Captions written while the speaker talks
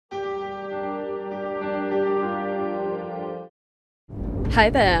Hi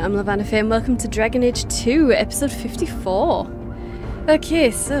there, I'm Lavanna Faye and welcome to Dragon Age 2, episode 54.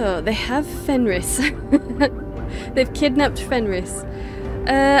 Okay, so they have Fenris. They've kidnapped Fenris.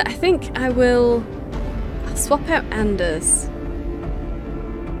 I think I'll swap out Anders.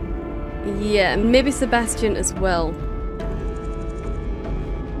 Yeah, maybe Sebastian as well.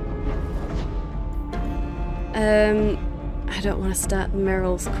 I don't want to start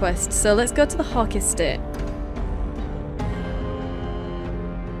Meryl's quest, so let's go to the Hawke estate.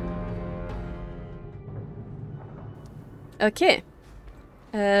 Okay.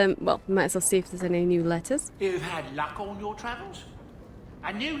 Well, might as well see if there's any new letters. You've had luck on your travels?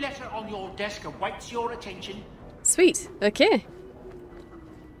 A new letter on your desk awaits your attention. Sweet. Okay.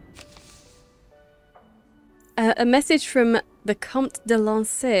 A message from the Comte de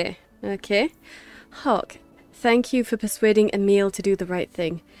Lancey. Okay. Hawke, thank you for persuading Emile to do the right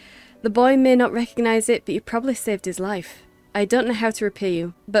thing. The boy may not recognize it, but you probably saved his life. I don't know how to repay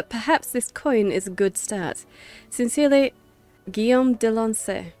you, but perhaps this coin is a good start. Sincerely, Guillaume de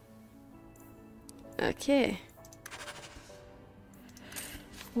Lancey. Okay.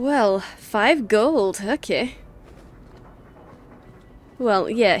 Well, 5 gold. Okay. Well,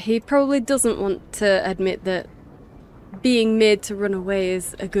 yeah, he probably doesn't want to admit that being made to run away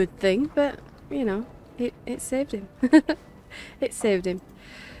is a good thing, but, you know, it saved him. It saved him.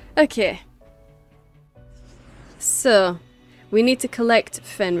 Okay. So, we need to collect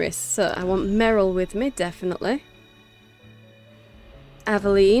Fenris. So, I want Meryl with me, definitely.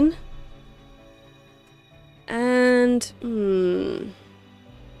 Aveline. And, who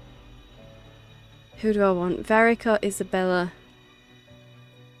do I want? Varric or Isabella?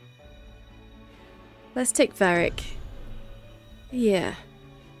 Let's take Varric. Yeah.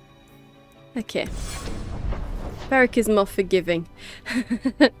 Okay. Varric is more forgiving.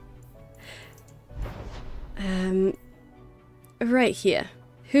 Right here.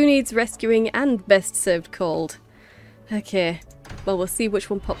 Who needs rescuing and best served cold? Okay. Well, we'll see which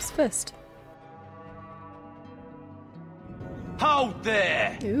one pops first. Hold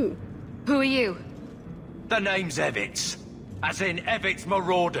there! Ooh. Who are you? The name's Evitz. As in Evitz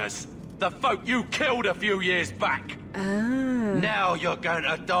Marauders. The folk you killed a few years back. Ah. Now you're going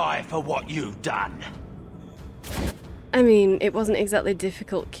to die for what you've done. I mean, it wasn't exactly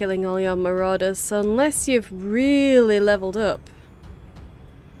difficult killing all your marauders, so unless you've really leveled up,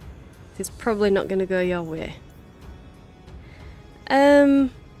 it's probably not going to go your way.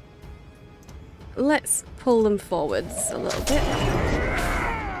 Let's pull them forwards a little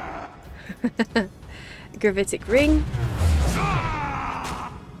bit. Gravitic ring.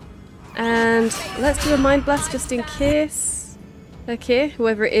 And let's do a mind blast just in case. Okay,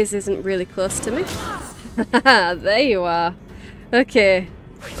 whoever it is isn't really close to me. There you are. Okay,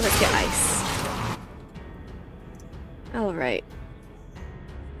 let's get ice. Alright.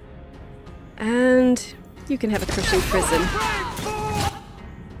 And you can have a crushing prison.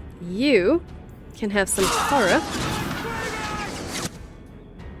 You can have some horror.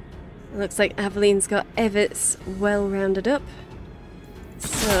 Looks like Aveline's got Evitz well rounded up.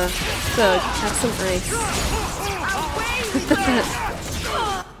 So, have some ice.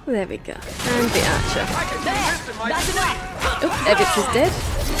 There we go. And the archer. Oh, Evitz is dead.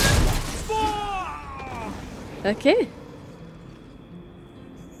 Okay.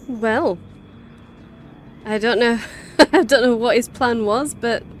 Well, I don't know. I don't know what his plan was,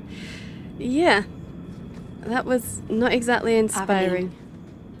 but yeah, that was not exactly inspiring.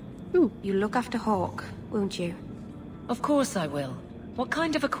 Ooh. You look after Hawke, won't you? Of course I will. What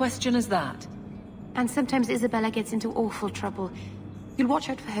kind of a question is that? And sometimes Isabella gets into awful trouble. You'll watch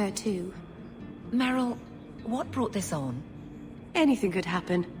out for her too. Meryl, what brought this on? Anything could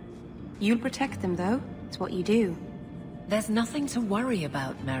happen. You'll protect them though. It's what you do. There's nothing to worry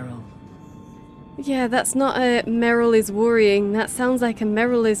about, Meryl. Yeah, that's not a Meryl is worrying. That sounds like a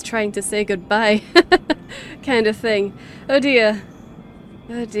Meryl is trying to say goodbye kind of thing. Oh dear.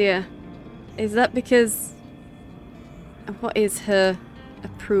 Oh dear. Is that because... What is her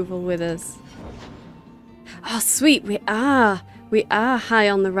approval with us? Oh, sweet. We are high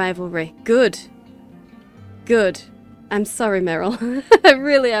on the rivalry. Good. Good. I'm sorry, Meryl. I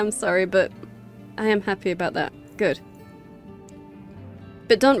really am sorry, but I am happy about that. Good.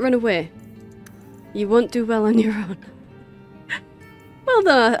 But don't run away. You won't do well on your own. Well,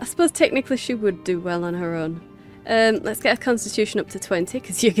 no, I suppose technically she would do well on her own. Let's get her constitution up to 20,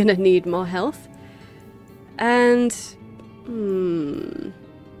 because you're going to need more health. And... and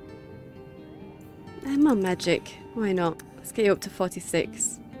more magic. Why not? Let's get you up to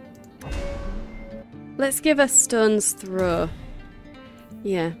 46. Let's give her Stone's Throw.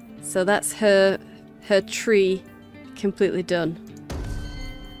 Yeah, so that's her tree completely done.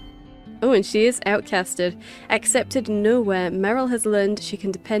 Oh, and she is outcasted. Accepted nowhere. Meryl has learned she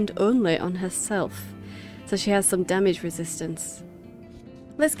can depend only on herself. So she has some damage resistance.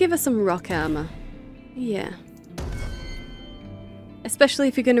 Let's give her some rock armor. Yeah. Especially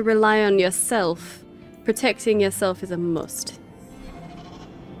if you're going to rely on yourself. Protecting yourself is a must.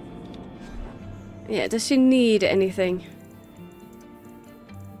 Yeah, does she need anything?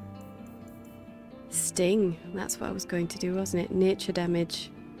 Sting. That's what I was going to do, wasn't it? Nature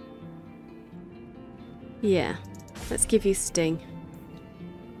damage. Yeah. Let's give you Sting.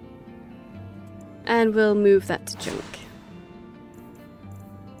 And we'll move that to junk.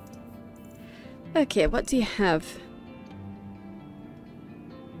 Okay, what do you have?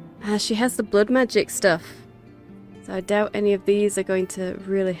 Ah, she has the blood magic stuff. So I doubt any of these are going to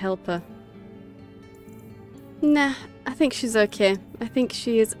really help her. Nah, I think she's okay. I think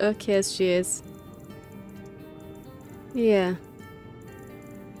she is okay as she is. Yeah.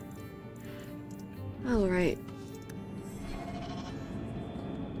 Alright.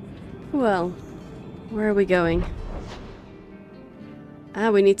 Well, where are we going? Ah,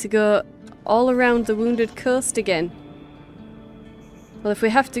 we need to go all around the Wounded Coast again. Well, if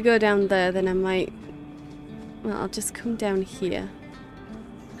we have to go down there, then I might... Well, I'll just come down here.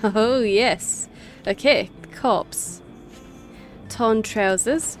 Oh, yes. Okay, corpse. Torn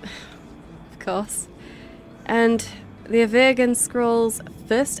trousers. Of course. And the Avegan Scroll's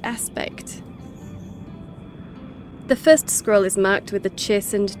first aspect. The first scroll is marked with the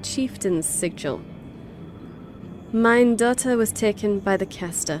chastened chieftain's sigil. Mine daughter was taken by the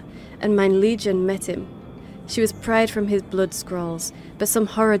caster, and mine legion met him. She was pried from his blood scrolls, but some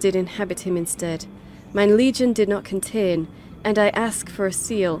horror did inhabit him instead. Mine legion did not contain, and I ask for a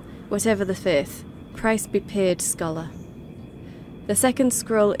seal, whatever the faith. Price be paid, scholar. The second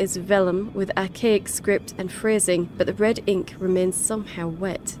scroll is vellum with archaic script and phrasing, but the red ink remains somehow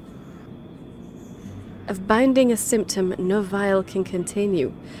wet. Of binding a symptom no vial can contain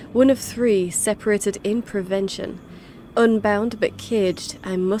you, one of three separated in prevention. Unbound but caged,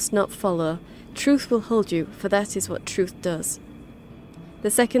 I must not follow. Truth will hold you, for that is what truth does.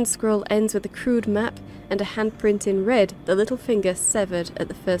 The second scroll ends with a crude map and a handprint in red, the little finger severed at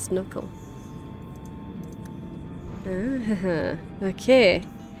the first knuckle. Okay.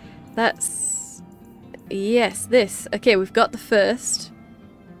 That's... Yes, this. Okay, we've got the first.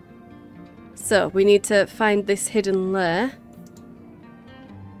 So, we need to find this hidden lair.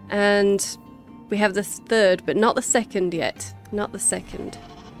 And we have this third, but not the second yet. Not the second.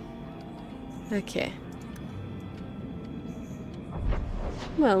 Okay.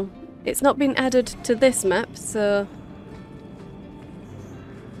 Well, it's not been added to this map, so...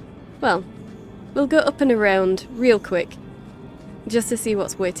 Well, we'll go up and around real quick, just to see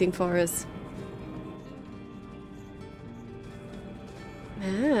what's waiting for us.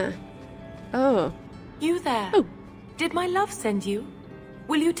 Ah. Oh. You there? Oh. Did my love send you?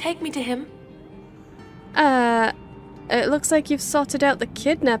 Will you take me to him? It looks like you've sorted out the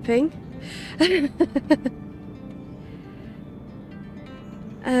kidnapping.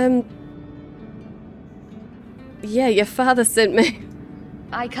 Yeah, your father sent me.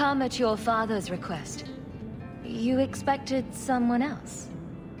 I come at your father's request. You expected someone else?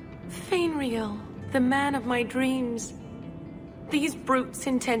 Fainriel, the man of my dreams. These brutes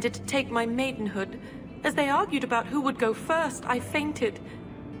intended to take my maidenhood. As they argued about who would go first, I fainted.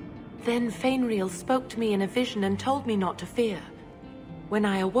 Then Fainriel spoke to me in a vision and told me not to fear. When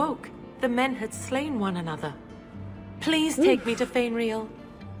I awoke, the men had slain one another. Please take me to Fainriel.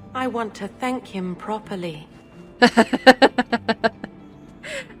 I want to thank him properly.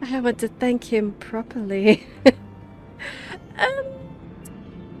 I want to thank him properly.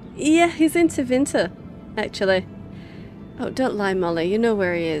 Yeah, he's into Vinter, actually. Oh, don't lie, Molly. You know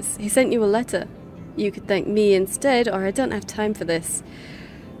where he is. He sent you a letter. You could thank me instead, or I don't have time for this.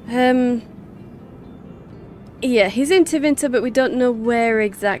 Yeah, he's into Vinter, but we don't know where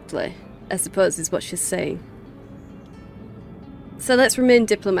exactly, I suppose is what she's saying. So let's remain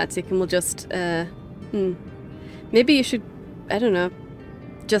diplomatic and we'll just, maybe you should, I don't know,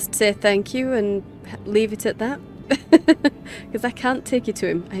 just say thank you and leave it at that. Because I can't take you to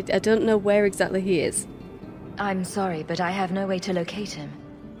him. I don't know where exactly he is. I'm sorry, but I have no way to locate him.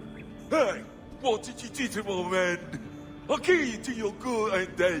 Hey, what did you do to my man? I'll kill you till you're good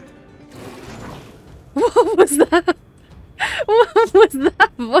and dead. What was that? What was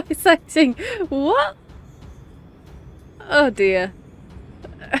that voice acting? What? Oh dear.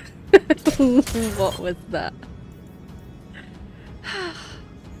 What was that?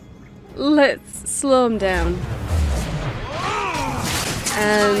 Let's slow him down.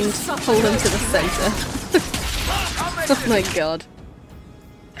 And pull him to the center. Oh my god.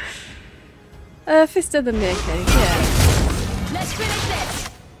 Fist of the Maker, yeah. Let's finish this.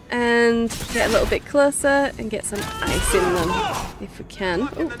 And get a little bit closer and get some ice in them, if we can.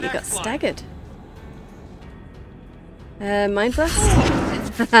 Oh, you got staggered. Mind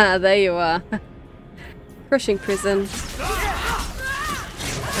Blast? There you are. Crushing Prison.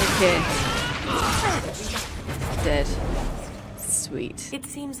 Okay. Dead. Sweet. It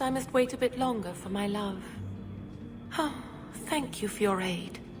seems I must wait a bit longer for my love. Oh, thank you for your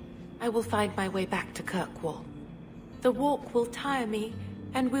aid. I will find my way back to Kirkwall. The walk will tire me,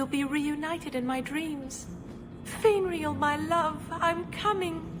 and we'll be reunited in my dreams. Fenriel, my love, I'm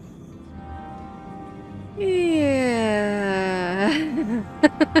coming. Yeah.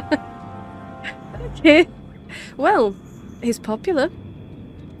 Okay. Well, he's popular.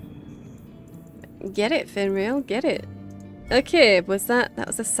 Get it, Fenriel, get it. Okay, was that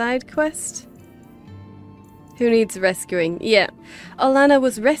was a side quest? Who needs rescuing? Yeah. Olanna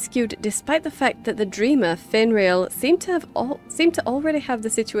was rescued despite the fact that the dreamer, Fenriel, seemed to already have the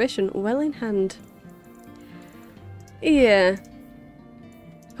situation well in hand. Yeah.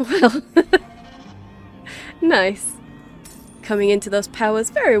 Well. Nice. Coming into those powers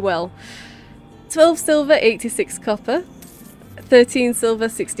very well. 12 silver, 86 copper. 13 silver,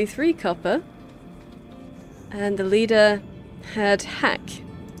 63 copper. And the leader had hack.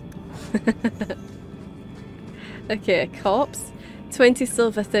 Okay, corpse. 20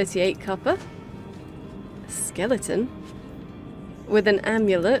 silver, 38 copper. A skeleton. With an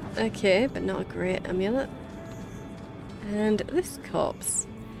amulet. Okay, but not a great amulet. And this corpse.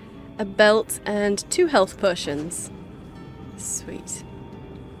 A belt and 2 health potions. Sweet.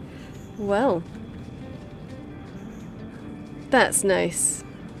 Well. That's nice.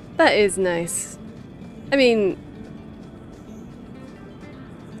 That is nice. I mean,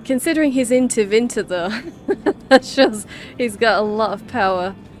 considering he's into Vinter though, that shows he's got a lot of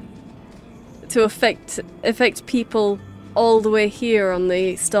power to affect people all the way here on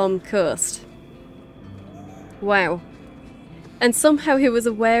the Storm Coast. Wow. And somehow he was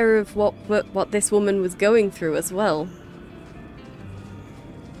aware of what this woman was going through as well.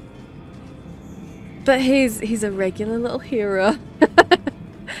 But he's a regular little hero.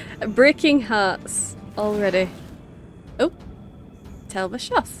 Breaking hearts already. Oh,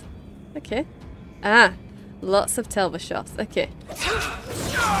 Telvershoth. Okay. Ah, lots of Telvershoth. Okay.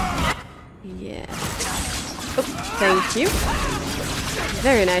 Yeah. Oh, thank you.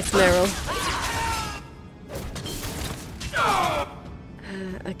 Very nice, Meryl.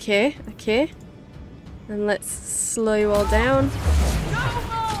 Okay, okay. And let's slow you all down.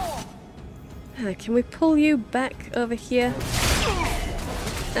 Can we pull you back over here?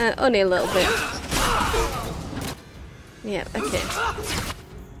 Only a little bit. Yeah, okay.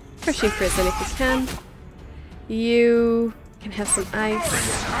 Crushing Prison if you can. You can have some ice.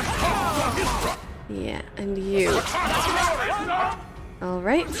 Yeah, and you.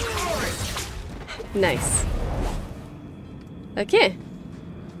 Alright. Nice. Okay.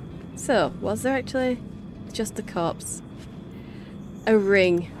 So, was there actually just the corpse? A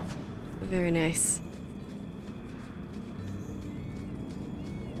ring. Very nice.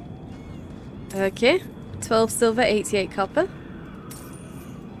 Okay. 12 silver, 88 copper.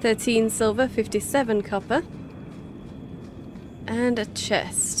 13 silver, 57 copper. And a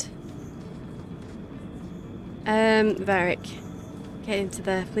chest. Varric. Get into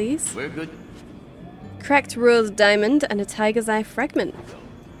there, please. We're good. Cracked rose diamond and a tiger's eye fragment.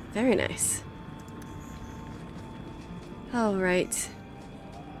 Very nice. Alright.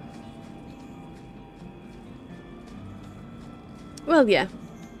 Well, yeah.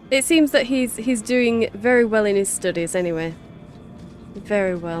 It seems that he's doing very well in his studies anyway.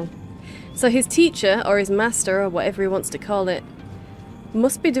 Very well. So his teacher, or his master, or whatever he wants to call it,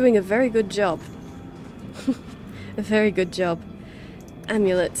 must be doing a very good job. A very good job.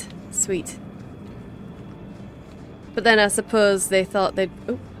 Amulet. Sweet. But then I suppose they thought they'd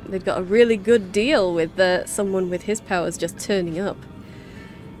got a really good deal with someone with his powers just turning up.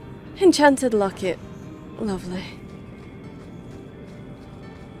 Enchanted locket. Lovely.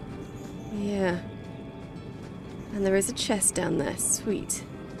 Yeah. And there is a chest down there. Sweet.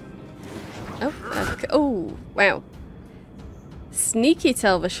 Oh, okay. Oh, wow. Sneaky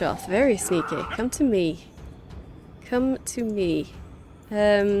Telvershoth. Very sneaky. Come to me. Come to me.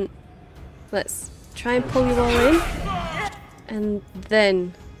 Let's try and pull you all in. And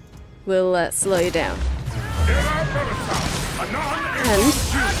then we'll slow you down. And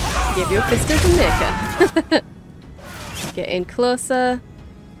give you a fist of the maker. Get in closer.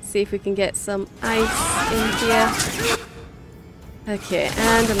 See if we can get some ice in here. Okay,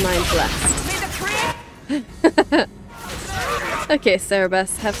 and a mind blast. Okay,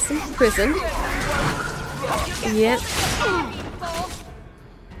 Cerebus, have some prison. Yep.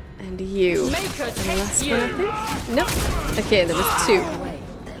 And you. And the last one, I think? Nope. Okay, there was 2.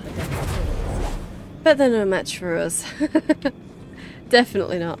 But they're no match for us.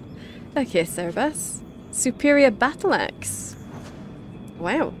 Definitely not. Okay, Cerebus. Superior Battle Axe.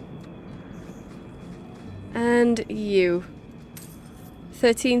 Wow. And you.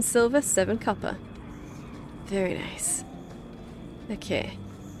 13 silver, 7 copper. Very nice. Okay.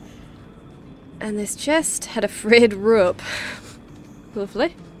 And this chest had a frayed rope.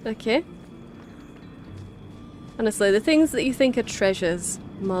 Lovely. Okay. Honestly, the things that you think are treasures,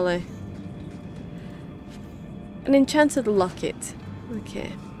 Molly. An enchanted locket.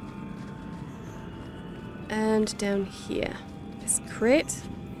 Okay. And down here. This crate.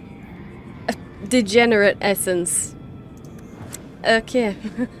 A degenerate essence. Okay.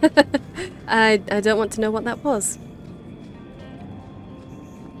 I don't want to know what that was.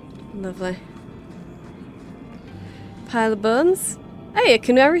 Lovely. Pile of bones. Hey, a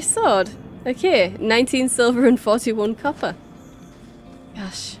canary sword. Okay, 19 silver and 41 copper.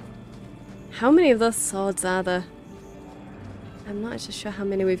 Gosh. How many of those swords are there? I'm not actually sure how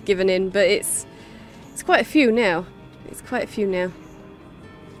many we've given in, but it's quite a few now. It's quite a few now.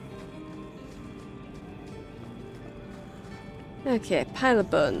 Okay, pile of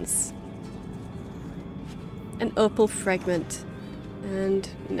bones. An opal fragment. And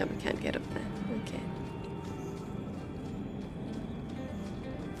no, we can't get up there. Okay.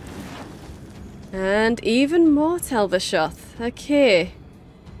 And even more Telvershoth. Okay.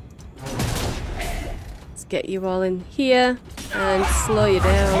 Let's get you all in here and slow you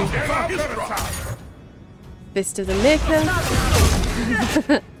down. Fist of the Maker.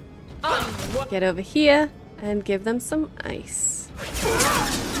 Get over here and give them some ice.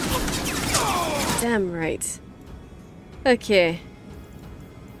 Damn right. Okay.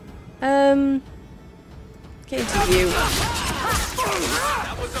 Get into you.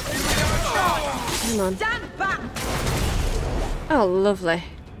 Come on. Oh, lovely.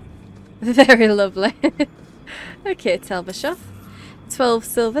 Very lovely. Okay, Telvershoth. 12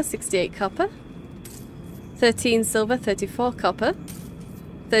 silver, 68 copper. 13 silver, 34 copper.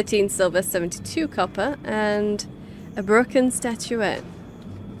 13 silver, 72 copper. And a broken statuette.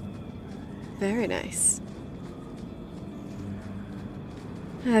 Very nice.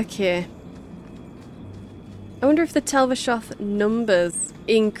 Okay. I wonder if the Telvershoth numbers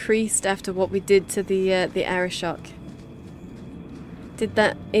increased after what we did to the Arishok. Did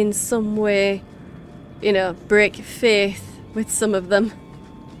that in some way, you know, break faith with some of them?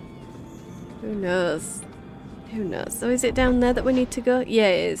 Who knows? Who knows? So is it down there that we need to go? Yeah,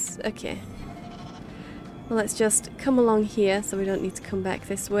 it is. Okay. Well, let's just come along here so we don't need to come back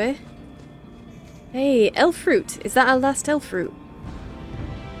this way. Hey, elf fruit. Is that our last elf fruit?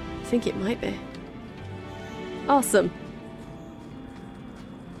 I think it might be. Awesome.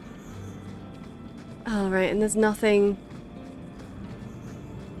 Alright, and there's nothing...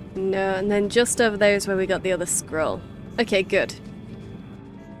 No, and then just over there is where we got the other scroll. Okay, good.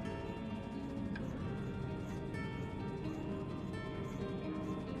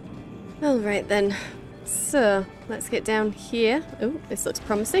 Alright then. So, let's get down here. Oh, this looks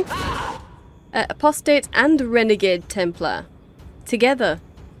promising. Apostate and Renegade Templar. Together.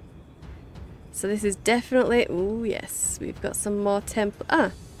 So this is definitely... Oh yes, we've got some more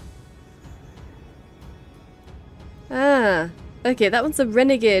Templar... Okay, that one's a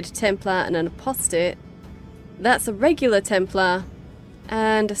Renegade Templar and an Apostate. That's a regular Templar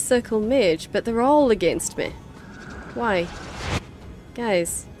and a Circle Mage, but they're all against me. Why?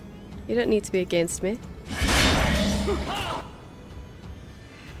 Guys, you don't need to be against me.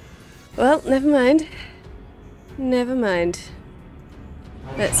 Well, never mind. Never mind.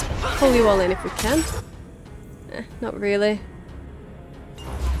 Let's pull you all in if we can. Not really.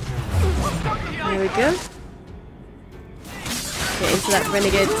 There we go. Get into that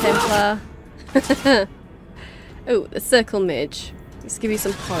Renegade Templar. Oh, the Circle Mage. Let's give you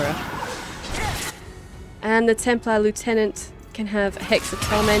some horror. And the Templar Lieutenant can have a Hex of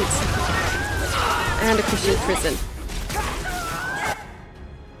Torment and a Christian Prison.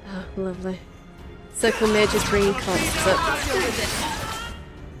 Oh, lovely. Circle Mage is bringing costs up.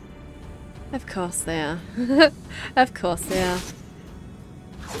 Of course they are. Of course they are.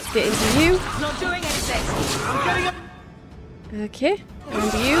 Let's get into you. Not doing anything. I'm getting up. Okay,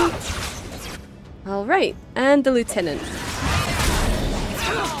 and you. Alright, and the Lieutenant.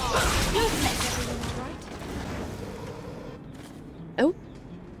 Oh.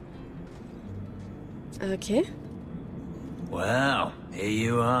 Okay. Well, here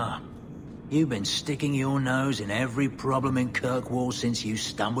you are. You've been sticking your nose in every problem in Kirkwall since you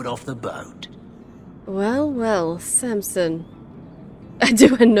stumbled off the boat. Well, well, Samson.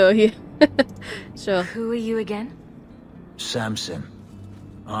 Do I know you? Sure. Who are you again? Samson.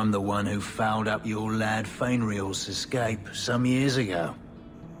 I'm the one who fouled up your lad Fainriel's escape some years ago.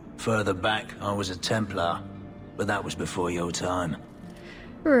 Further back, I was a Templar, but that was before your time.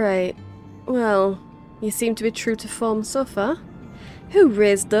 Right. Well, you seem to be true to form so far. Who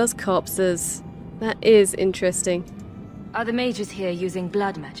raised those corpses? That is interesting. Are the mages here using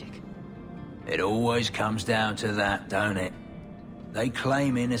blood magic? It always comes down to that, don't it? They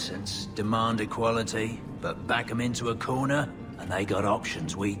claim innocence, demand equality, but back them into a corner, and they got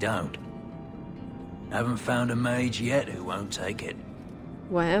options we don't. Haven't found a mage yet who won't take it.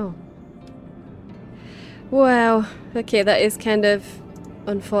 Wow. Wow. Okay, that is kind of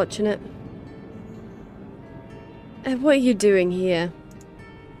unfortunate. What are you doing here?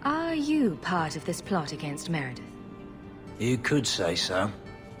 Are you part of this plot against Meredith? You could say so.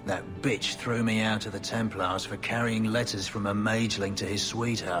 That bitch threw me out of the Templars for carrying letters from a mageling to his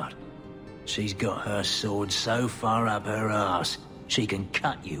sweetheart. She's got her sword so far up her arse, she can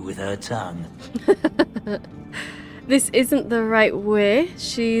cut you with her tongue. This isn't the right way.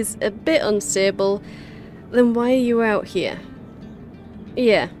 She's a bit unstable. Then why are you out here?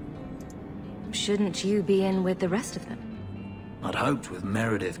 Yeah. Shouldn't you be in with the rest of them? I'd hoped with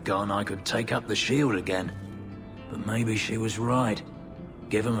Meredith gone I could take up the shield again. But maybe she was right.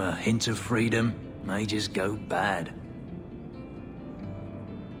 Give them a hint of freedom, mages go bad.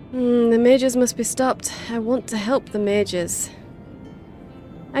 The mages must be stopped. I want to help the mages.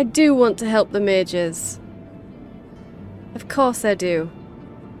 I do want to help the mages. Of course I do.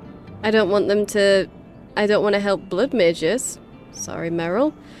 I don't want them to... I don't want to help blood mages. Sorry,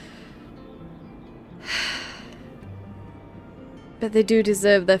 Meryl. But they do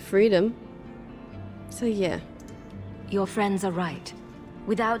deserve their freedom. So yeah. Your friends are right.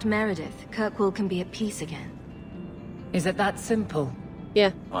 Without Meredith, Kirkwall can be at peace again. Is it that simple?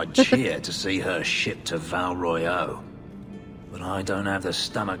 Yeah. I'd cheer to see her shipped to Val Royeaux. But I don't have the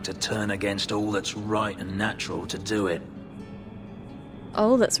stomach to turn against all that's right and natural to do it.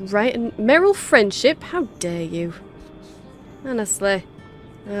 Oh, that's right. And Meryl friendship? How dare you? Honestly.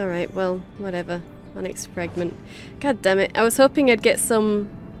 Alright, well, whatever. Onyx fragment. God damn it. I was hoping I'd get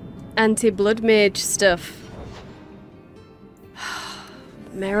some anti-blood mage stuff.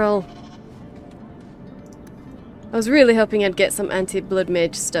 Meryl. I was really hoping I'd get some anti-blood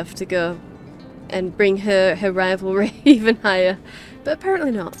mage stuff to go and bring her rivalry even higher. But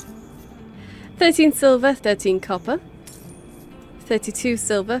apparently not. 13 silver, 13 copper. 32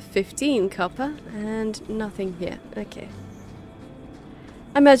 silver, 15 copper, and nothing here. Okay.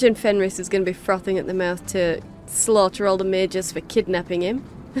 I imagine Fenris is going to be frothing at the mouth to slaughter all the mages for kidnapping him.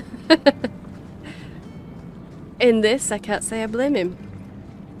 In this, I can't say I blame him.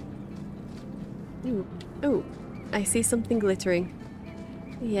 Ooh, ooh, I see something glittering.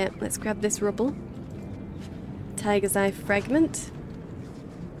 Yeah, let's grab this rubble. Tiger's Eye fragment.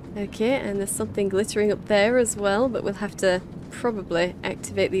 Okay, and there's something glittering up there as well, but we'll have to probably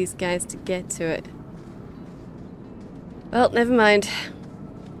activate these guys to get to it. Well, never mind.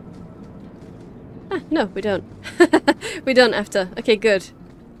 Ah, no, we don't. We don't have to. Okay, good.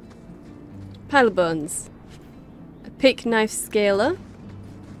 Pile of bones. A pick knife scaler.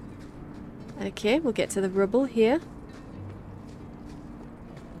 Okay, we'll get to the rubble here.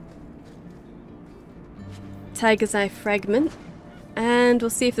 Tiger's Eye fragment. And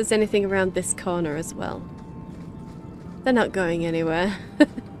we'll see if there's anything around this corner as well. They're not going anywhere.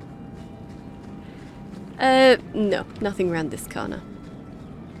 No, nothing around this corner.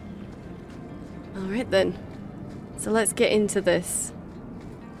 Alright then. So let's get into this.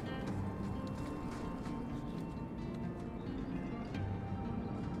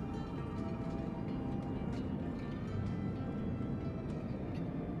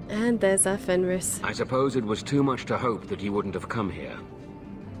 And there's our Fenris. I suppose it was too much to hope that you wouldn't have come here.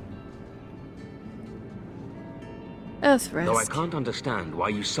 Earthresk. Though I can't understand why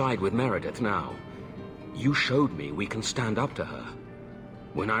you side with Meredith now. You showed me we can stand up to her.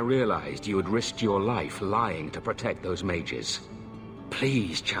 When I realized you had risked your life lying to protect those mages.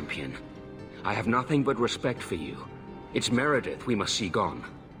 Please, champion. I have nothing but respect for you. It's Meredith we must see gone.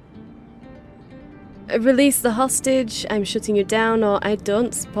 Release the hostage, I'm shutting you down, or I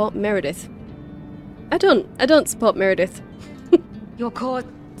don't support Meredith. I don't support Meredith. Your cause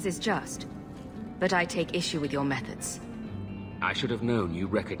is just, but I take issue with your methods. I should have known you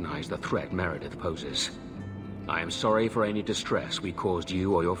recognize the threat Meredith poses. I am sorry for any distress we caused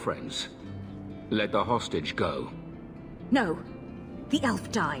you or your friends. Let the hostage go. No. The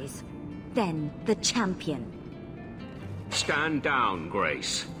elf dies. Then the champion. Stand down,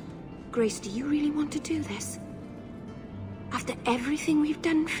 Grace. Grace, do you really want to do this? After everything we've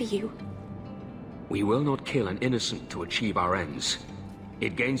done for you? We will not kill an innocent to achieve our ends.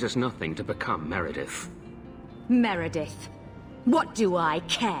 It gains us nothing to become Meredith. Meredith? What do I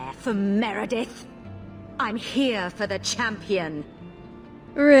care for Meredith? I'm here for the champion.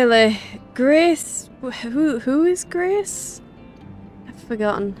 Really? Grace? Who is Grace? I've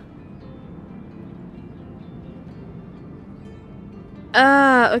forgotten.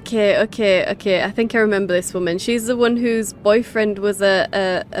 Ah, okay. I think I remember this woman. She's the one whose boyfriend was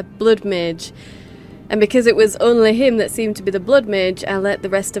a blood mage. And because it was only him that seemed to be the blood mage, I let the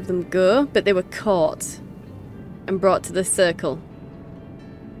rest of them go, but they were caught and brought to the circle.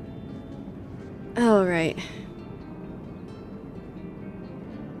 Alright.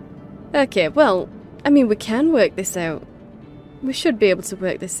 Okay, well, I mean, we can work this out. We should be able to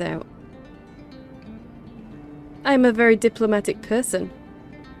work this out. I'm a very diplomatic person.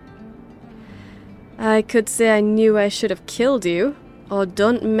 I could say I knew I should have killed you, or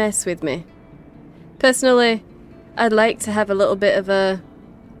don't mess with me. Personally, I'd like to have a little bit of an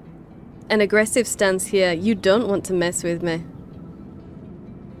aggressive stance here. You don't want to mess with me.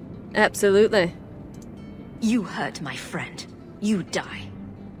 Absolutely. You hurt my friend. You die.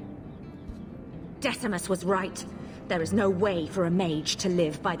 Decimus was right. There is no way for a mage to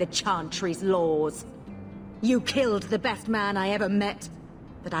live by the Chantry's laws. You killed the best man I ever met,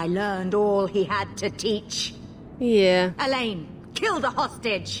 but I learned all he had to teach. Yeah. Elaine, kill the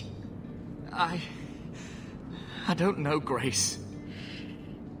hostage! I don't know, Grace.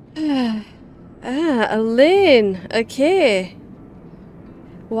 Elaine. Okay.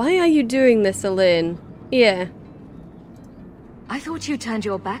 Why are you doing this, Elaine? Yeah. I thought you turned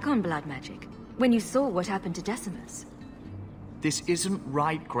your back on blood magic when you saw what happened to Decimus. This isn't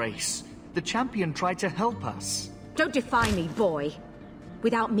right, Grace. The champion tried to help us. Don't defy me, boy.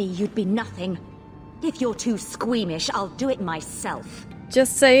 Without me, you'd be nothing. If you're too squeamish, I'll do it myself.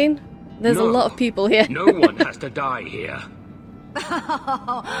 Just saying. There's a lot of people here. No one has to die here.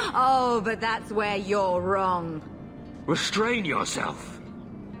 Oh, but that's where you're wrong. Restrain yourself.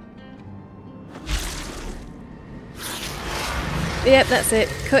 Yep, that's it.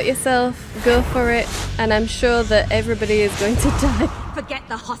 Cut yourself, go for it, and I'm sure that everybody is going to die. Forget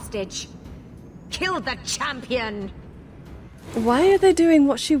the hostage. Kill the champion! Why are they doing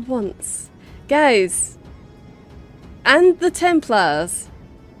what she wants? Guys. And the Templars.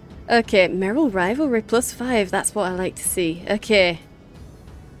 Okay, Merrill rivalry +5. That's what I like to see. Okay.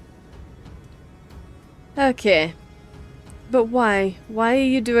 Okay. But why? Why are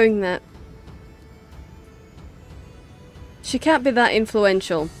you doing that? She can't be that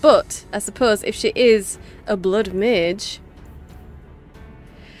influential, but I suppose if she is a blood mage,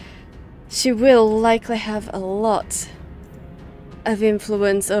 she will likely have a lot of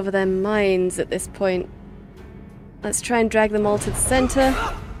influence over their minds at this point. Let's try and drag them all to the center.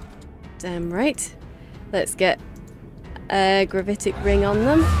 Damn right. Let's get a gravitic ring on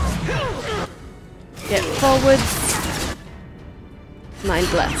them. Get forwards. Mind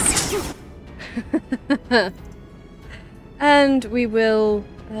blessed. And we will...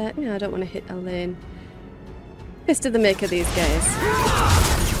 no, I don't want to hit Elaine. Fist of the Maker, these guys.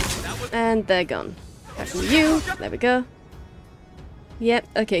 And they're gone. Back from you. There we go. Yep,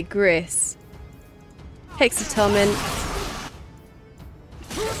 okay, Grace. Hex of Torment.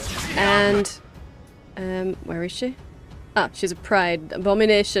 And... where is she? Ah, she's a Pride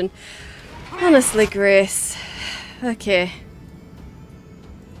Abomination. Honestly, Grace. Okay.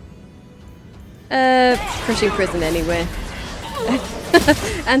 Crushing Prison anyway.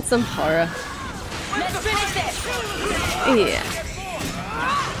 And some horror. Let's finish this! Yeah.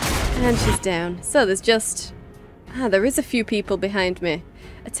 And she's down. So there's just... there is a few people behind me.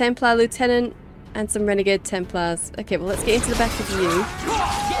 A Templar Lieutenant and some Renegade Templars. Okay, well let's get into the back of you.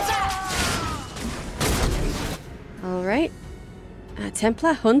 Alright.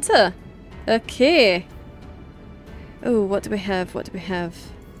 Templar Hunter. Okay. Oh, what do we have? What do we have?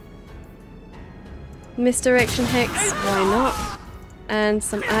 Misdirection Hex, why not? And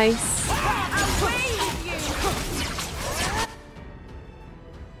some ice.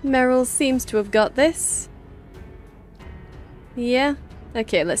 Merrill seems to have got this. Yeah?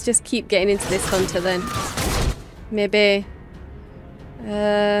 Okay, let's just keep getting into this hunter then. Maybe...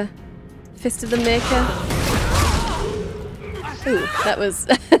 Fist of the Maker. Ooh, that was...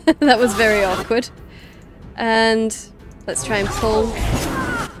 that was very awkward. And... let's try and pull...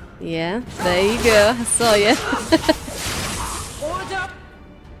 Yeah, there you go. I saw you.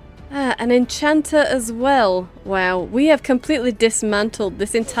 An enchanter as well. Wow, we have completely dismantled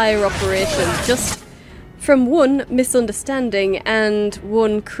this entire operation just from one misunderstanding and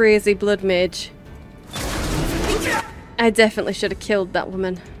one crazy blood mage. I definitely should have killed that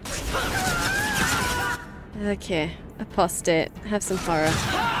woman. Okay, apostate. Have some horror.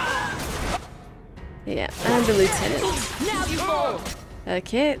 Yeah, and the lieutenant.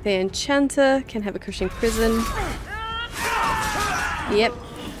 Okay, the enchanter can have a crushing prison. Yep,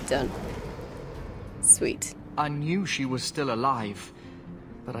 done. Sweet. I knew she was still alive,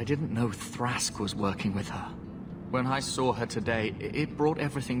 but I didn't know Thrask was working with her. When I saw her today, it brought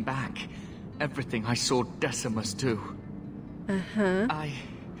everything back. Everything I saw Decimus do. Uh-huh.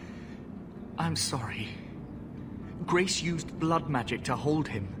 I'm sorry. Grace used blood magic to hold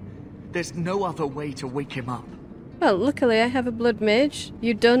him. There's no other way to wake him up. Well, luckily I have a blood mage.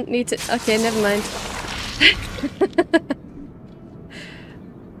 You don't need to... Okay, never mind.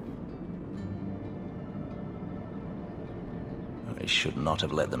 I should not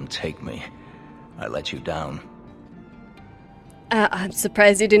have let them take me. I let you down. I'm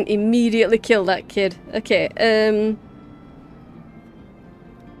surprised you didn't immediately kill that kid. Okay,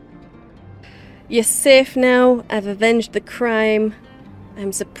 you're safe now. I've avenged the crime.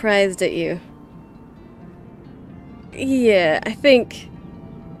 I'm surprised at you. Yeah, I think...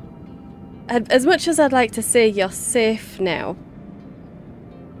 As much as I'd like to say you're safe now,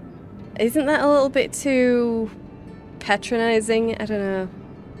 isn't that a little bit too patronizing? I don't know.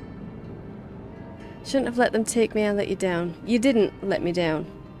 Shouldn't have let them take me, I let you down. You didn't let me down.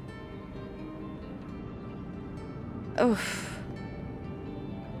 Oh.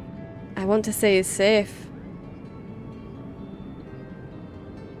 I want to say he's safe.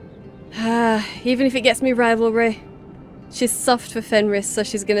 Even if it gets me rivalry. She's soft for Fenris, so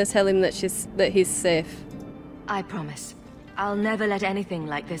she's gonna tell him that he's safe. I promise. I'll never let anything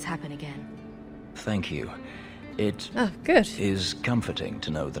like this happen again. Thank you. It good. is comforting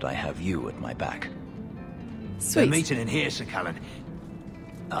to know that I have you at my back. Sweet. They're meeting in here, Sir Callan.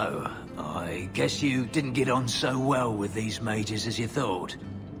 Oh, I guess you didn't get on so well with these mages as you thought.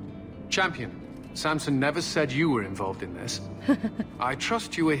 Champion, Samson never said you were involved in this. I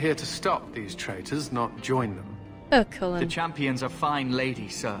trust you were here to stop these traitors, not join them. Oh, Cullen. The champion's a fine lady,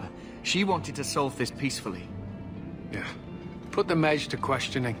 sir. She wanted to solve this peacefully. Yeah. Put the mage to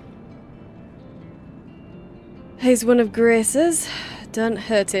questioning. He's one of Grace's. Don't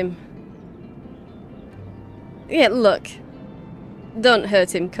hurt him. Yeah, look. Don't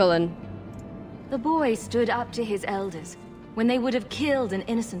hurt him, Cullen. The boy stood up to his elders when they would have killed an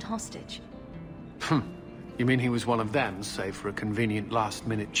innocent hostage. You mean he was one of them, save for a convenient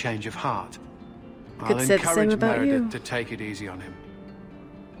last-minute change of heart? Could I'll say the same encourage about Meredith you. to take it easy on him.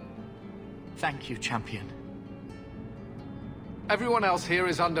 Thank you, champion. Everyone else here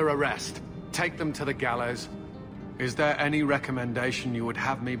is under arrest. Take them to the gallows. Is there any recommendation you would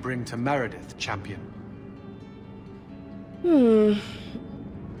have me bring to Meredith, champion?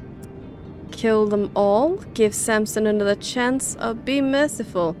 Kill them all, give Samson another chance, or be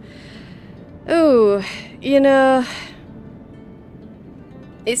merciful. Ooh, you know...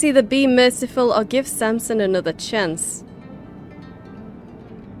 It's either be merciful or give Samson another chance.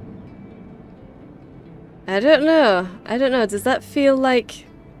 I don't know. I don't know. Does that feel like...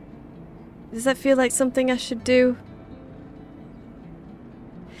 Does that feel like something I should do?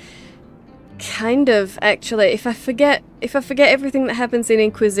 Kind of, actually. If I forget everything that happens in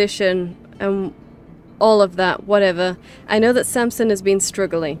Inquisition and all of that, whatever, I know that Samson has been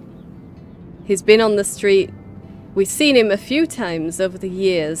struggling. He's been on the street. We've seen him a few times over the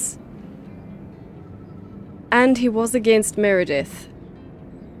years. And he was against Meredith.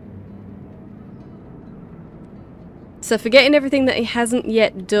 So forgetting everything that he hasn't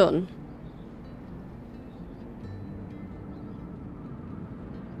yet done.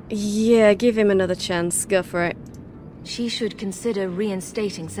 Yeah, give him another chance. Go for it. She should consider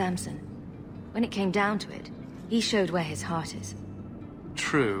reinstating Samson. When it came down to it, he showed where his heart is.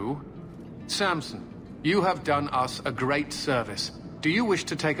 True. Samson, you have done us a great service. Do you wish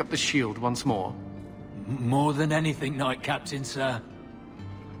to take up the shield once more? More than anything, Knight Captain, sir.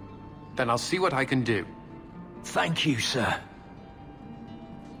 Then I'll see what I can do. Thank you, sir.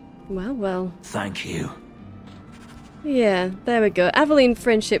 Well, well. Thank you. Yeah, there we go. Aveline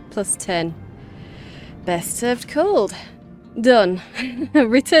friendship plus 10. Best served cold. Done.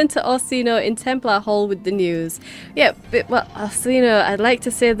 Return to Orsino in Templar Hall with the news. Yeah, but, well, Orsino, I'd like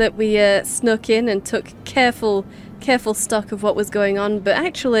to say that we snuck in and took careful stock of what was going on, but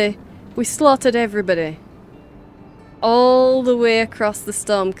actually, we slaughtered everybody. All the way across the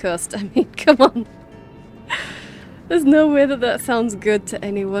Storm Coast. I mean, come on. There's no way that that sounds good to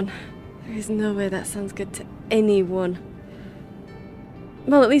anyone. There is no way that sounds good to anyone.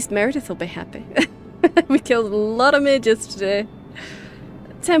 Well, at least Meredith will be happy. We killed a lot of mages today.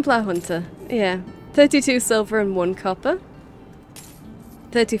 Templar Hunter. Yeah. 32 silver and 1 copper.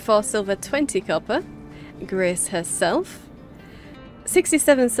 34 silver, 20 copper. Grace herself.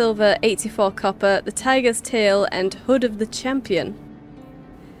 67 silver, 84 copper. The Tiger's Tail and Hood of the Champion.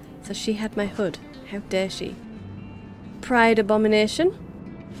 So she had my hood. How dare she? Pride Abomination.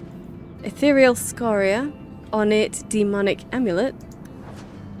 Ethereal Scoria. Ornate Demonic Amulet.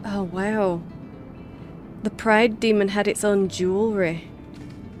 Oh wow. The Pride Demon had its own jewellery.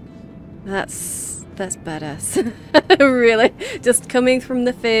 That's badass. Really, just coming from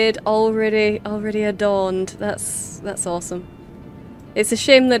the Fade, already adorned. That's awesome. It's a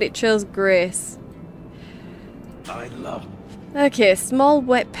shame that it chose Grace. I love. Okay, small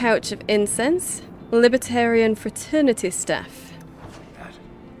wet pouch of incense, Libertarian Fraternity Staff.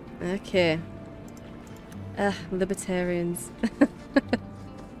 Okay. Libertarians.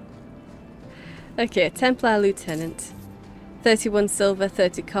 Okay, Templar Lieutenant. 31 silver,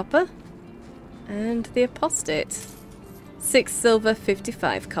 30 copper. And the Apostate. 6 silver,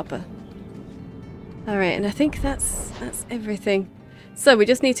 55 copper. Alright, and I think that's everything. So we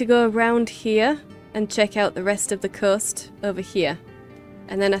just need to go around here and check out the rest of the coast over here.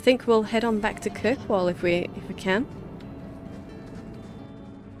 And then I think we'll head on back to Kirkwall if we can.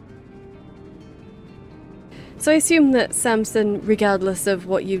 So I assume that Samson, regardless of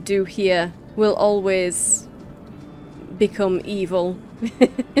what you do here, will always become evil.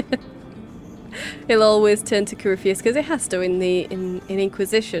 He'll always turn to Corypheus because it has to in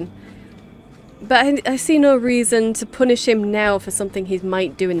Inquisition. But I see no reason to punish him now for something he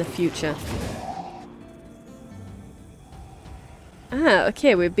might do in the future. Ah,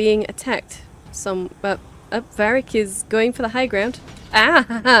 okay, we're being attacked. Varric is going for the high ground.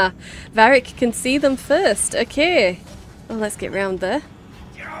 Ah, Varric can see them first. Okay. Well, let's get round there.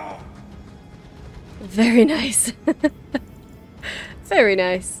 Very nice. Very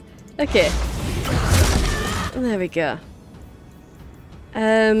nice. Okay. There we go.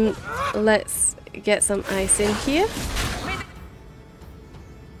 Let's get some ice in here.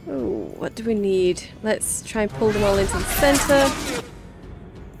 Ooh, what do we need? Let's try and pull them all into the center.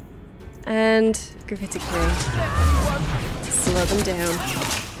 And gravitic ring. Slow them down.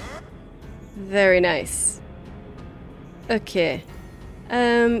 Very nice. Okay.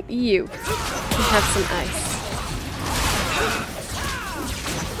 You can have some ice.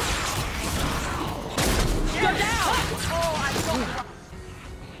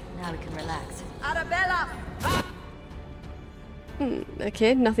 Now we can relax. Arabella!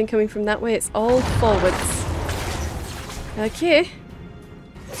 Okay, nothing coming from that way. It's all forwards. Okay.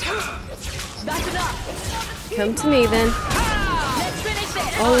 Come to me then.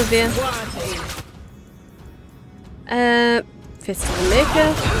 All of you. Fist of the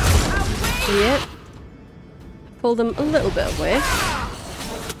Maker. Yep. Pull them a little bit away.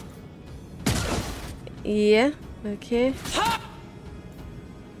 Yeah, okay.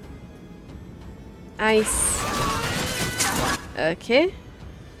 Ice. Okay.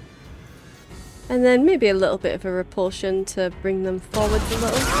 And then maybe a little bit of a repulsion to bring them forwards a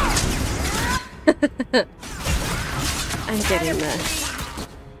little. And get in there.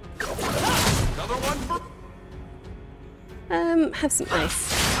 Have some ice.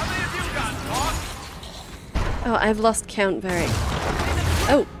 Oh, I've lost count, Varric.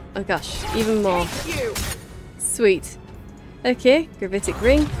 Oh gosh, even more. Sweet. Okay, gravitic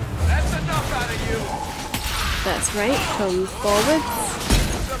ring. That's right, come forwards.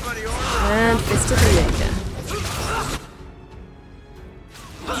 And fist of the Maker.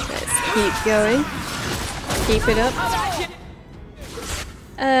 Let's keep going. Keep it up.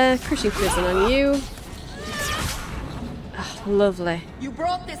 Crushing prison on you. Oh, lovely. You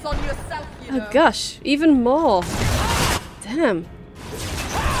brought this on yourself, you know. Oh gosh, even more. Damn.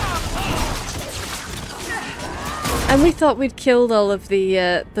 And we thought we'd killed all of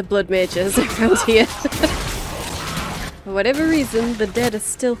the blood mages around here. For whatever reason, the dead are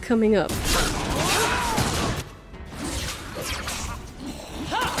still coming up.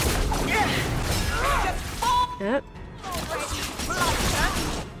 Yep.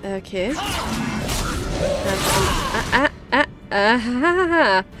 Okay.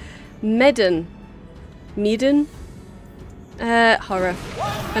 Medon. Medon? Horror.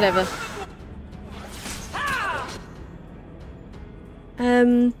 Whatever.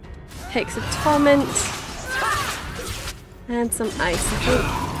 Hex of Torment. And some ice, I think.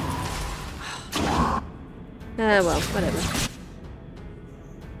 Well, whatever.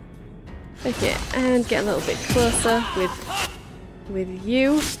 Okay, and get a little bit closer with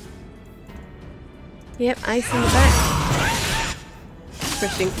you. Yep, ice in the back.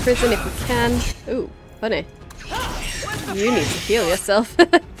 crushing prison if we can. Ooh, funny. You need to heal yourself.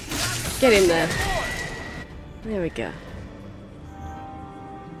 Get in there. There we go.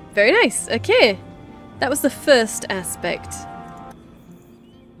 Very nice. Okay. That was the first aspect.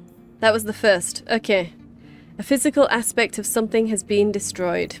 That was the first. Okay. A physical aspect of something has been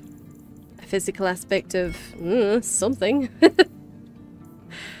destroyed. A physical aspect of something.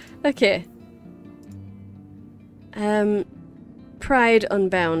 Okay. Pride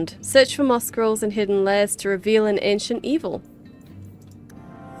Unbound. Search for more scrolls and hidden layers to reveal an ancient evil.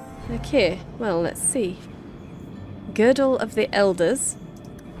 Okay, well, let's see. Girdle of the Elders.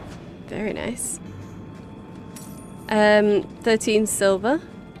 Very nice. 13 silver.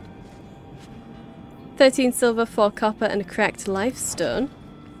 13 silver, 4 copper, and a cracked life stone.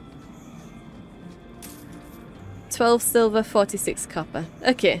 12 silver, 46 copper.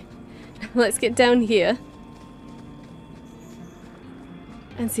 Okay, let's get down here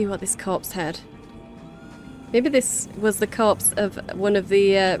and see what this corpse had. Maybe this was the corpse of one of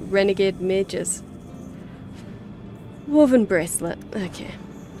the renegade mages. Woven bracelet. Okay.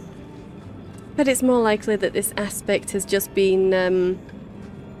 But it's more likely that this aspect has just been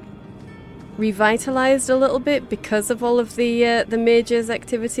revitalized a little bit because of all of the mages'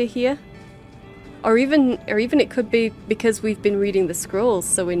 activity here. Or even it could be because we've been reading the scrolls,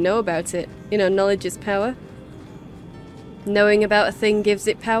 so we know about it. You know, knowledge is power. Knowing about a thing gives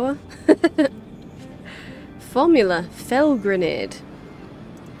it power. Formula. Fell grenade.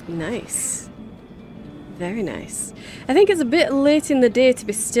 Nice. Very nice. I think it's a bit late in the day to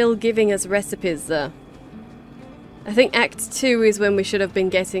be still giving us recipes, though. I think Act 2 is when we should have been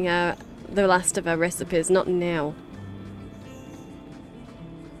getting the last of our recipes, not now.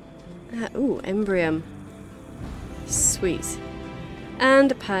 Ooh, Embrium. Sweet.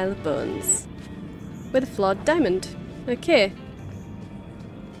 And a pile of bones. With a flawed diamond. Okay.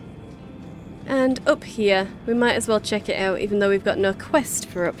 And up here, we might as well check it out, even though we've got no quest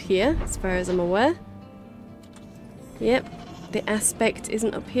for up here, as far as I'm aware. Yep, the aspect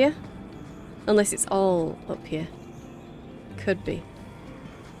isn't up here. Unless it's all up here. Could be.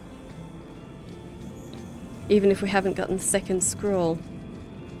 Even if we haven't gotten the second scroll.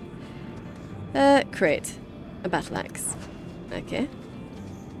 Crate. A battle axe. Okay.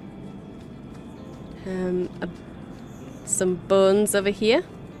 Some bones over here.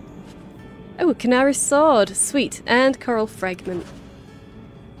 Oh, a canary sword. Sweet. And coral fragment.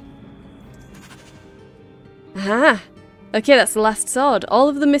 Aha! Okay, that's the last sword. All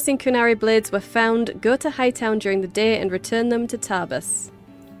of the missing Kunari blades were found. Go to Hightown during the day and return them to Tarbus.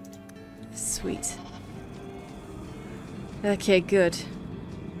 Sweet. Okay, good.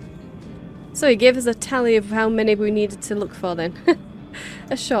 So he gave us a tally of how many we needed to look for then.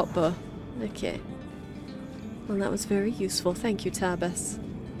 A short bow. Okay. Well, that was very useful. Thank you, Tarbus.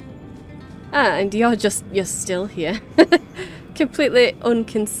 Ah, and you're still here. Completely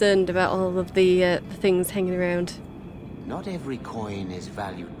unconcerned about all of the things hanging around. Not every coin is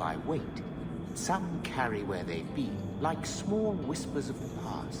valued by weight. Some carry where they've been, like small whispers of the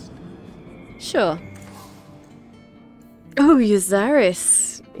past. Sure. Oh,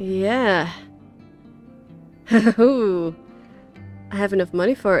 Yuzaris. Yeah. Ooh. I have enough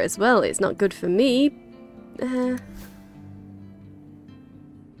money for it as well. It's not good for me.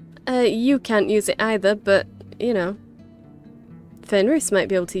 You can't use it either, but, you know. Fenris might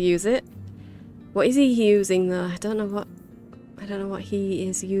be able to use it. What is he using though? I don't know what he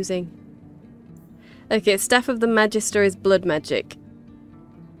is using. Okay, Staff of the Magister is blood magic.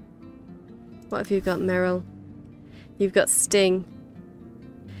 What have you got, Meryl? You've got Sting.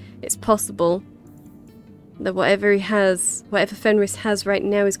 It's possible that whatever Fenris has right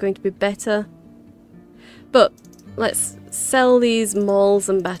now is going to be better. But let's sell these mauls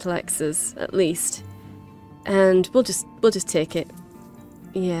and battle axes at least, and we'll just take it.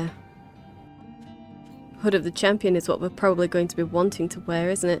 Yeah. Hood of the Champion is what we're probably going to be wanting to wear,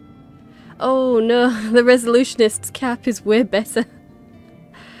 isn't it? Oh no, the Resolutionist's cap is way better.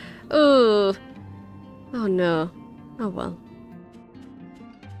 Oh. Oh no. Oh well.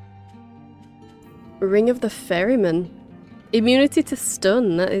 Ring of the Ferryman. Immunity to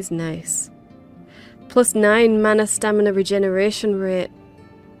stun, that is nice. Plus 9 mana stamina regeneration rate.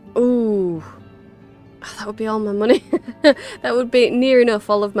 Ooh. Oh, that would be all my money. That would be near enough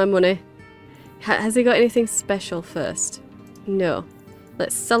all of my money. Has he got anything special first? No.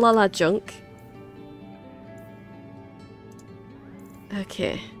 Let's sell all our junk.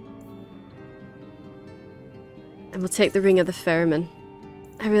 Okay. And we'll take the Ring of the Ferryman.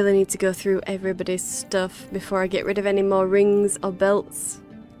 I really need to go through everybody's stuff before I get rid of any more rings or belts.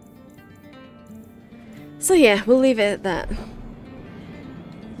 So yeah, we'll leave it at that.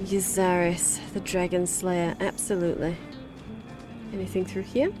 Yazaris, the Dragon Slayer, absolutely. Anything through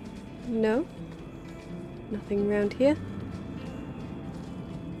here? No. Nothing around here.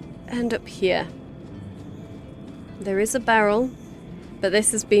 And up here. There is a barrel, but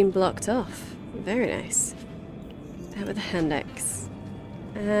this has been blocked off. Very nice. Out with a hand axe.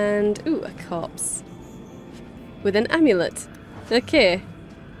 And, ooh, a corpse. With an amulet. Okay.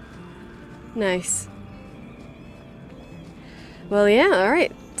 Nice. Well, yeah,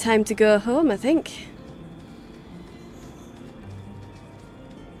 alright. Time to go home, I think.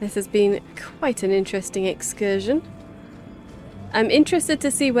 This has been quite an interesting excursion. I'm interested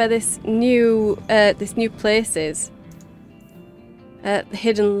to see where this new place is. The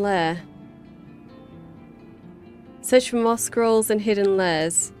hidden lair. Search for more scrolls and hidden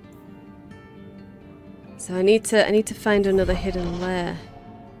lairs. So I need to find another hidden lair.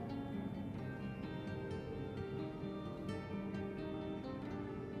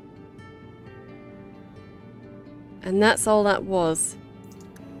 And that's all that was.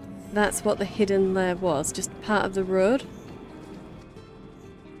 That's what the hidden lair was, just part of the road.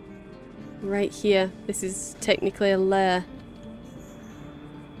 Right here. This is technically a lair.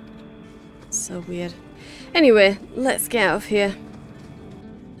 So weird. Anyway, let's get out of here.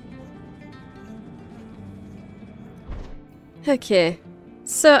 Okay.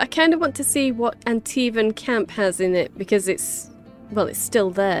 So I kind of want to see what Antivan camp has in it because it's still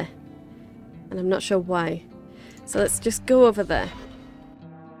there. And I'm not sure why. So let's just go over there.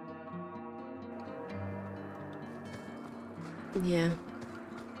 Yeah.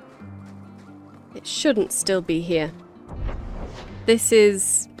 It shouldn't still be here. This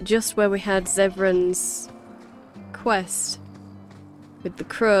is just where we had Zevran's quest with the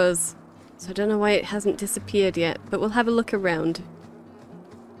crows. So I don't know why it hasn't disappeared yet, but we'll have a look around.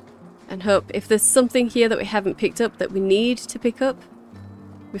 And hope if there's something here that we haven't picked up that we need to pick up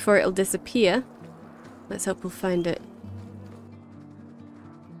before it'll disappear, let's hope we'll find it.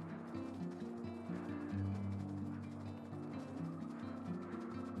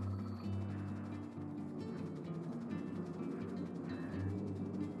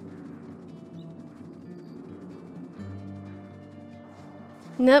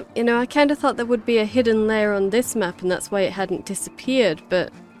 Nope, you know, I kind of thought there would be a hidden lair on this map and that's why it hadn't disappeared,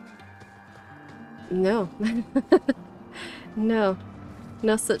 but no. No.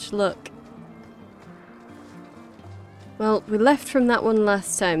 No such luck. Well, we left from that one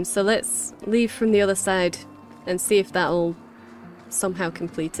last time, so let's leave from the other side and see if that'll somehow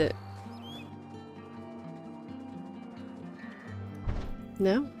complete it.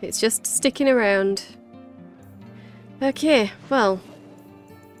 No, it's just sticking around. Okay, well.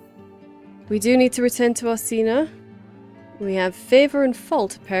 We do need to return to Orsina. We have Favour and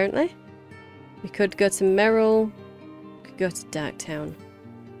Fault, apparently. We could go to Merrill. Could go to Darktown.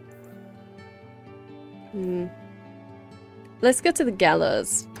 Let's go to the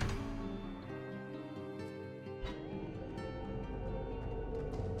Gallows.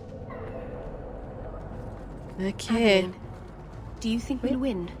 Okay. Adeline, do you think we'll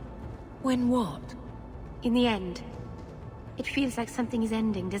win? Win what? In the end. It feels like something is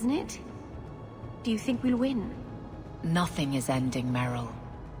ending, doesn't it? Do you think we'll win? Nothing is ending, Merrill.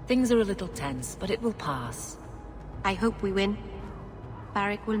 Things are a little tense, but it will pass. I hope we win.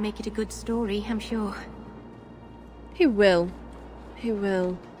 Varric will make it a good story, I'm sure. He will. He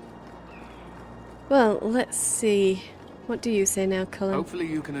will. Well, let's see. What do you say now, Cullen? Hopefully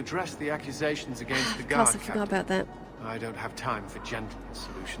you can address the accusations against the guard, Of course, I forgot about that. I don't have time for gentleman's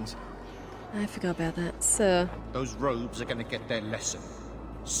solutions. I forgot about that. So... those robes are going to get their lesson.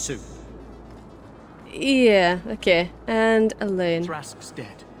 Soon. yeah, okay. And Elaine. Thrask's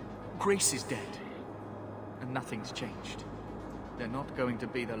dead. Grace is dead. And nothing's changed. They're not going to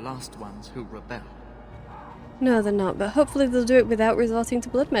be the last ones who rebel. No, they're not, but hopefully they'll do it without resorting to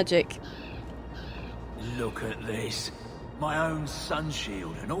blood magic. Look at this. My own sun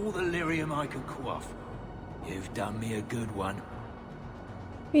shield and all the lyrium I could quaff. You've done me a good one.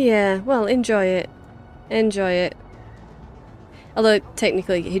 Yeah, well, enjoy it. Enjoy it. Although,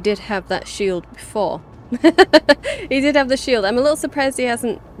 technically, he did have that shield before. He did have the shield. I'm a little surprised he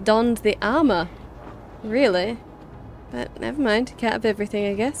hasn't donned the armor. Really. But never mind. Can't have everything,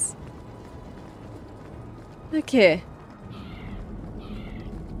 I guess. Okay.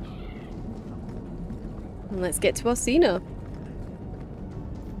 And let's get to Orsino.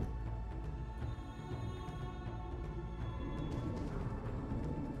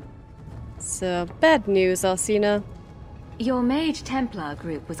 So, bad news, Orsino. Your Mage Templar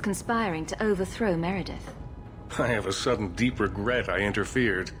group was conspiring to overthrow Meredith. I have a sudden deep regret I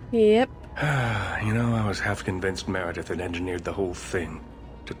interfered. Yep. You know, I was half convinced Meredith had engineered the whole thing.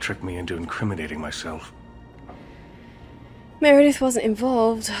 to trick me into incriminating myself. Meredith wasn't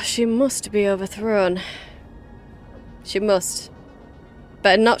involved. She must be overthrown. She must.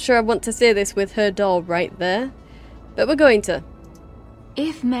 But I'm not sure I want to say this with her door right there. But we're going to.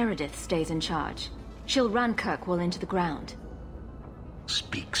 If Meredith stays in charge, she'll run Kirkwall into the ground.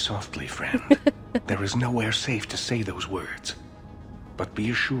 Speak softly, friend. There is nowhere safe to say those words. But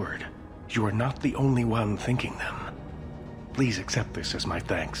be assured, you are not the only one thinking them. Please accept this as my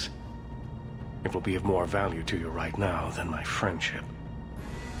thanks. It will be of more value to you right now than my friendship.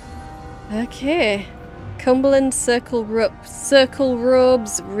 Okay. Cumberland circle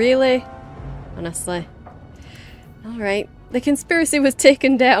robes, really? Honestly. Alright. The conspiracy was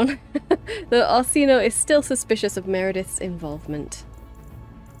taken down. Though Orsino is still suspicious of Meredith's involvement.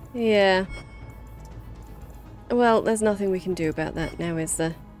 Yeah. Well, there's nothing we can do about that now, is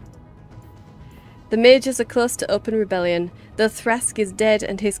there? The mages are close to open rebellion. Though Thrask is dead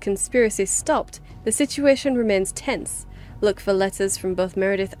and his conspiracy stopped, the situation remains tense. Look for letters from both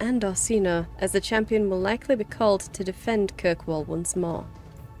Meredith and Orsino, as the champion will likely be called to defend Kirkwall once more.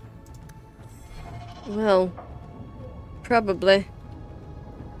 Well, probably.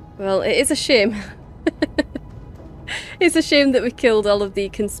 Well, it is a shame. It's a shame that we killed all of the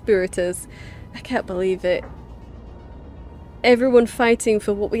conspirators. I can't believe it. Everyone fighting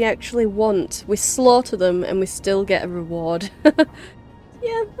for what we actually want. We slaughter them and we still get a reward.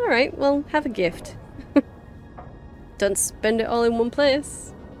 Yeah, alright, well, have a gift. Don't spend it all in one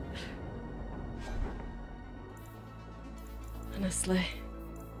place. Honestly.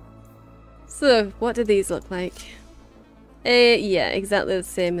 So, what do these look like? Yeah, exactly the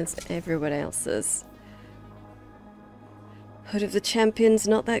same as everyone else's. Hood of the Champion's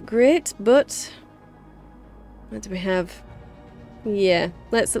not that great, but... what do we have? Yeah,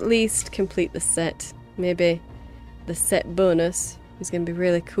 let's at least complete the set. Maybe the set bonus is going to be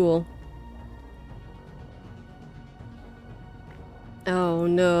really cool. Oh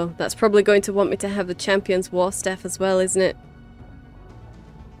no, that's probably going to want me to have the Champion's War Staff as well, isn't it?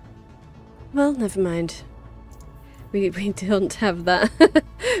 Well, never mind. We don't have that.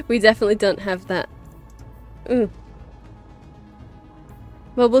 We definitely don't have that.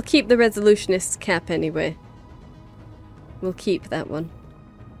 Well, we'll keep the Resolutionist's cap anyway. We'll keep that one.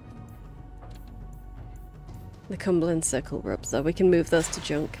 The Cumberland Circle robes, though. We can move those to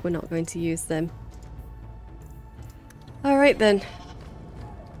junk. We're not going to use them. Alright then.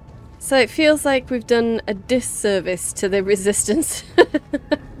 So it feels like we've done a disservice to the Resistance.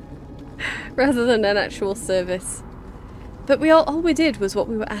 Rather than an actual service. But all we did was what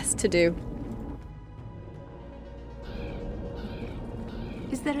we were asked to do.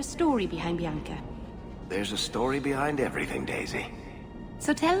 Is there a story behind Bianca? There's a story behind everything, Daisy.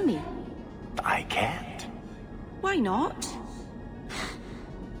 So tell me. I can't. Why not?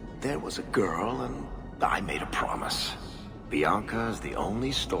 There was a girl, and I made a promise. Bianca is the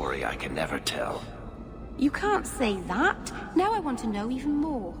only story I can never tell. You can't say that. Now I want to know even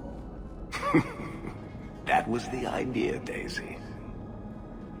more. That was the idea, Daisy.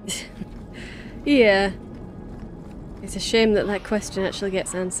 Yeah. It's a shame that that question actually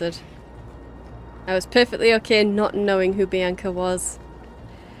gets answered. I was perfectly okay not knowing who Bianca was.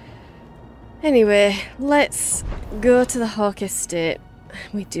 Anyway, let's go to the Hawke estate.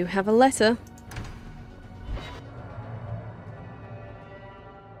 We do have a letter.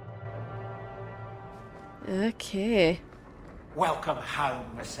 Okay. Welcome home,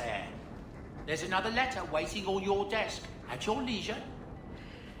 Miss Anne. There's another letter waiting on your desk at your leisure.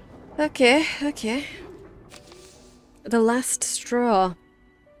 Okay, okay. The last straw.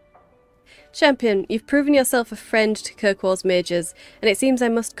 Champion, you've proven yourself a friend to Kirkwall's mages, and it seems I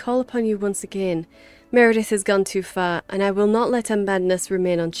must call upon you once again. Meredith has gone too far, and I will not let her madness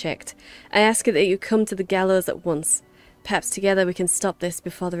remain unchecked. I ask that you come to the gallows at once. Perhaps together we can stop this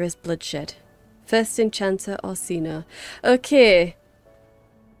before there is bloodshed. First Enchanter Orsino. Okay.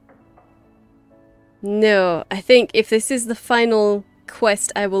 No, I think if this is the final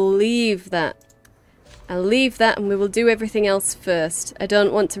quest, I will leave that. I'll leave that and we will do everything else first. I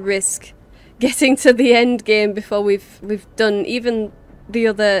don't want to risk getting to the end game before we've done even the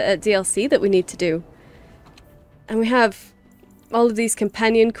other DLC that we need to do. And we have all of these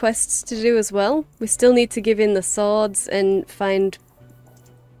companion quests to do as well. We still need to give in the swords and find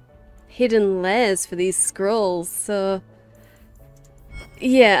hidden lairs for these scrolls, so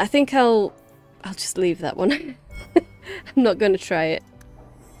yeah, I think I'll just leave that one. I'm not going to try it.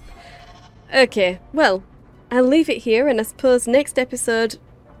 Okay, well, I'll leave it here, and I suppose next episode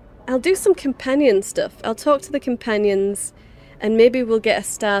I'll do some companion stuff. I'll talk to the companions, and maybe we'll get a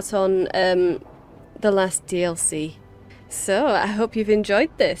start on the last DLC. So, I hope you've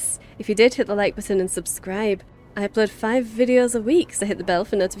enjoyed this. If you did, hit the like button and subscribe. I upload 5 videos a week, so hit the bell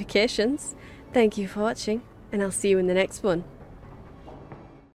for notifications. Thank you for watching, and I'll see you in the next one.